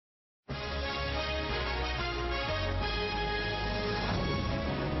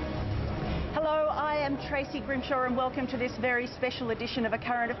I'm Tracy Grimshaw and welcome to this very special edition of A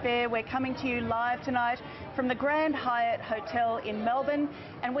Current Affair. We're coming to you live tonight from the Grand Hyatt Hotel in Melbourne,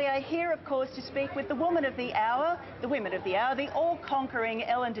 and we are here, of course, to speak with the woman of the hour, the women of the hour, the all-conquering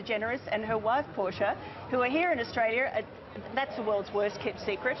Ellen DeGeneres and her wife Portia, who are here in Australia. That's the world's worst kept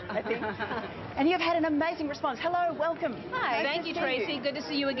secret, I think. And you've had an amazing response. Hello, welcome. Hi. Thank you, Tracy. Good to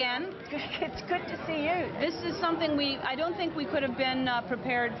see you again. It's good to see you. This is something I don't think we could have been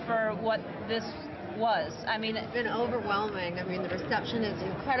prepared for what this was. I mean, it's been overwhelming. I mean, the reception is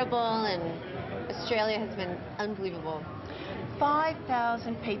incredible and Australia has been unbelievable.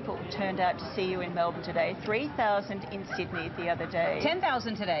 5,000 people turned out to see you in Melbourne today. 3,000 in Sydney the other day.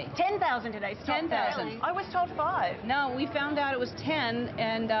 10,000 today. 10,000 today. 10,000. I was told 5. No, we found out it was 10,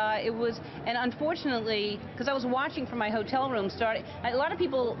 and and unfortunately, because I was watching from my hotel room, a lot of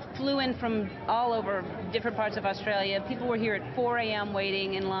people flew in from all over different parts of Australia. People were here at 4 a.m.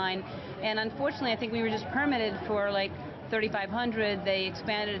 waiting in line, and unfortunately, I think we were just permitted for like 3,500. They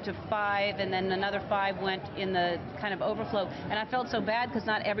expanded it to 5, and then another 5 went in the kind of overflow. And I felt so bad because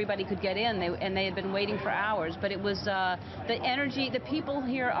not everybody could get in, and they had been waiting for hours. But it was the energy. The people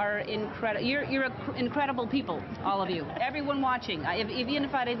here are incredible. You're incredible people, all of you. Everyone watching. Even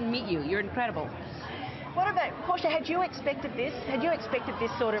if I didn't meet you, you're incredible. What about, Portia, had you expected this? Had you expected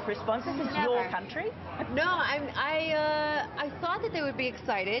this sort of response? This is your country. No, I thought that they would be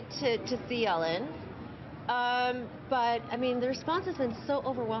excited to see Ellen. But, I mean, the response has been so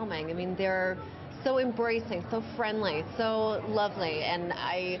overwhelming. I mean, they're so embracing, so friendly, so lovely. And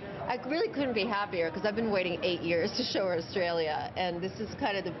I really couldn't be happier because I've been waiting 8 years to show her Australia. And this is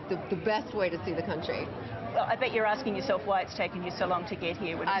kind of the best way to see the country. Well, I bet you're asking yourself why it's taken you so long to get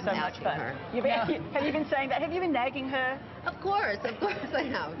here when it's so much fun. Have you been saying that? Have you been nagging her? Of course I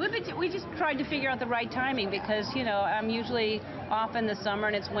have. We just tried to figure out the right timing because, you know, I'm usually off in the summer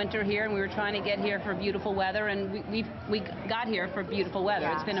and it's winter here, and we were trying to get here for beautiful weather, and we got here for beautiful weather.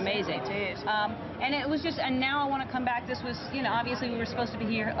 Yeah. It's been amazing. It is. And it was just, and now I want to come back. This was, you know, obviously we were supposed to be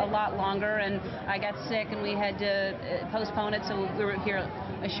here a lot longer, and I got sick and we had to postpone it, so we were here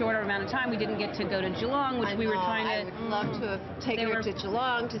a shorter amount of time. We didn't get to go to Geelong, which we were trying to. I would love to have taken her to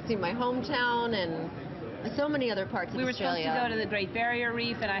Geelong to see my hometown and so many other parts of Australia. We were supposed to go to the Great Barrier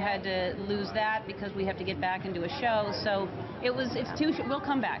Reef, and I had to lose that because we have to get back and do a show. So we'll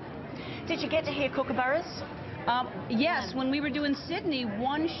come back. Did you get to hear kookaburras? Yes, when we were doing Sydney,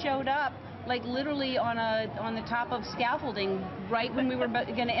 one showed up like literally on the top of scaffolding right when we were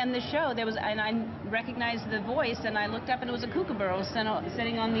going to end the show. There was, and I recognized the voice, and I looked up, and it was a kookaburra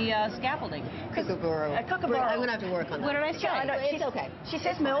sitting on the scaffolding. Kookaburra. A kookaburra. I'm going to have to work on that. What did I say? It's okay. She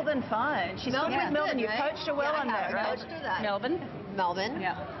says Melbourne fine. She's good with Melbourne. You coached her well on that, right? Coached her that. Melbourne.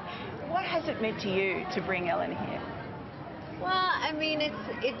 Yeah. What has it meant to you to bring Ellen here? Well, I mean,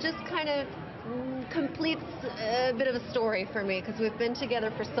 it just kind of completes a bit of a story for me because we've been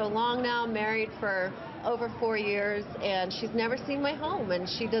together for so long now, married for over 4 years, and she's never seen my home, and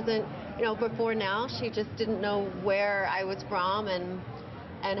she doesn't, you know, before now she just didn't know where I was from and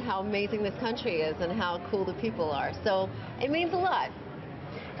how amazing this country is and how cool the people are. So it means a lot.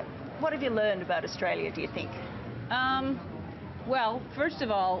 What have you learned about Australia, do you think? Well, first of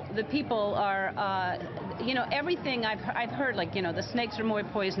all, the people are, you know, everything I've heard, like, you know, the snakes are more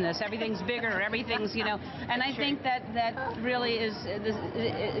poisonous, everything's bigger, everything's, you know, and I think that really is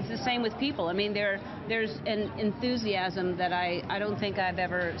the same with people. I mean, there's an enthusiasm that I don't think I've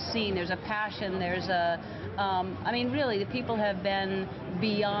ever seen. There's a passion, there's I mean, really, the people have been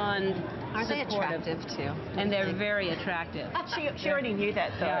beyond Aren't they attractive, too? And they're very attractive. She already knew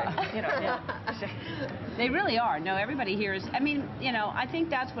that, though. Yeah. You know, yeah. They really are. No, everybody here is, I mean, you know, I think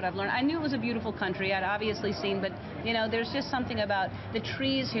that's what I've learned. I knew it was a beautiful country. I'd obviously seen, but, you know, there's just something about the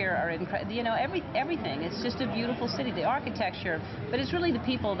trees here are incredible. You know, everything. It's just a beautiful city. The architecture. But it's really the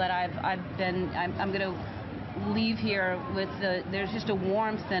people that I'm going to leave here with there's just a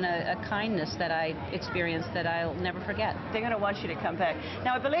warmth and a kindness that I experienced that I'll never forget. They're going to want you to come back.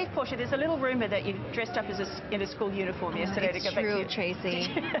 Now, I believe, Portia, there's a little rumour that you dressed up in a school uniform yesterday to go back to you. It's true,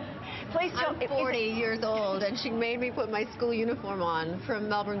 Tracy. Please tell me. I'm 40 years old, and she made me put my school uniform on from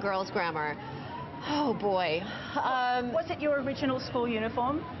Melbourne Girls Grammar. Oh, boy. Was it your original school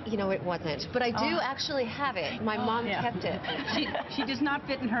uniform? You know, it wasn't. But I do actually have it. My mom kept it. She does not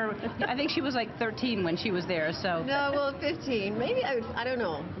fit in her. I think she was like 13 when she was there, so. No, well, 15. Maybe, I don't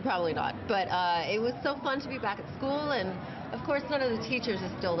know. Probably not. But it was so fun to be back at school, and of course, none of the teachers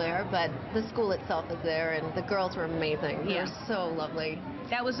are still there, but the school itself is there, and the girls were amazing. They were so lovely.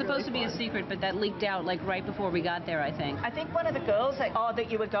 That was supposed to be a secret, but that leaked out like right before we got there, I think. I think one of the girls, that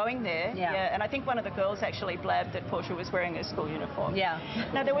you were going there. Yeah. And I think one of the girls actually blabbed that Portia was wearing her school uniform. Yeah.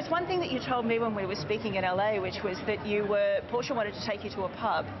 Now, there was one thing that you told me when we were speaking in LA, which was that Portia wanted to take you to a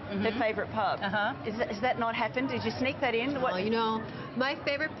pub, her favourite pub. Has that not happened? Did you sneak that in? Well, you know, my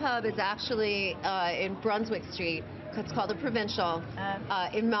favorite pub is actually in Brunswick Street. It's called the Provincial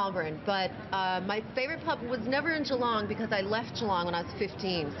in Melbourne. But my favorite pub was never in Geelong because I left Geelong when I was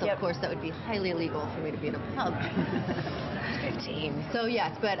 15. So, of course, that would be highly illegal for me to be in a pub. 15. So,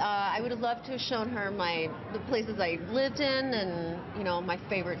 yes, but I would have loved to have shown her the places I lived in and, you know, my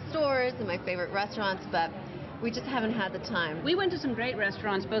favorite stores and my favorite restaurants. But we just haven't had the time. We went to some great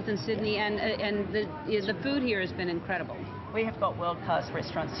restaurants both in Sydney and the food here has been incredible. We have got world-class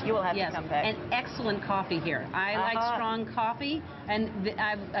restaurants. You will have to come back. And excellent coffee here. I like strong coffee, and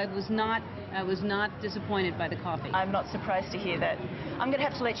I was not disappointed by the coffee. I'm not surprised to hear that. I'm going to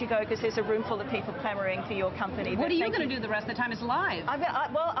have to let you go because there's a room full of people clamouring for your company. What are you going to do the rest of the time? It's live. I've got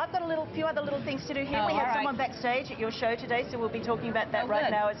a few other little things to do here. We have someone backstage at your show today, so we'll be talking about that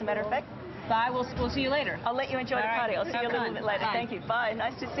right now, as a matter of fact. Bye. We'll see you later. I'll let you enjoy the party. I'll see you a little bit later. Bye. Thank you. Bye.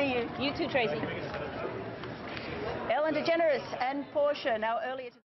 Nice to see you. You too, Tracy. Ellen DeGeneres and Portia. Now, earlier today.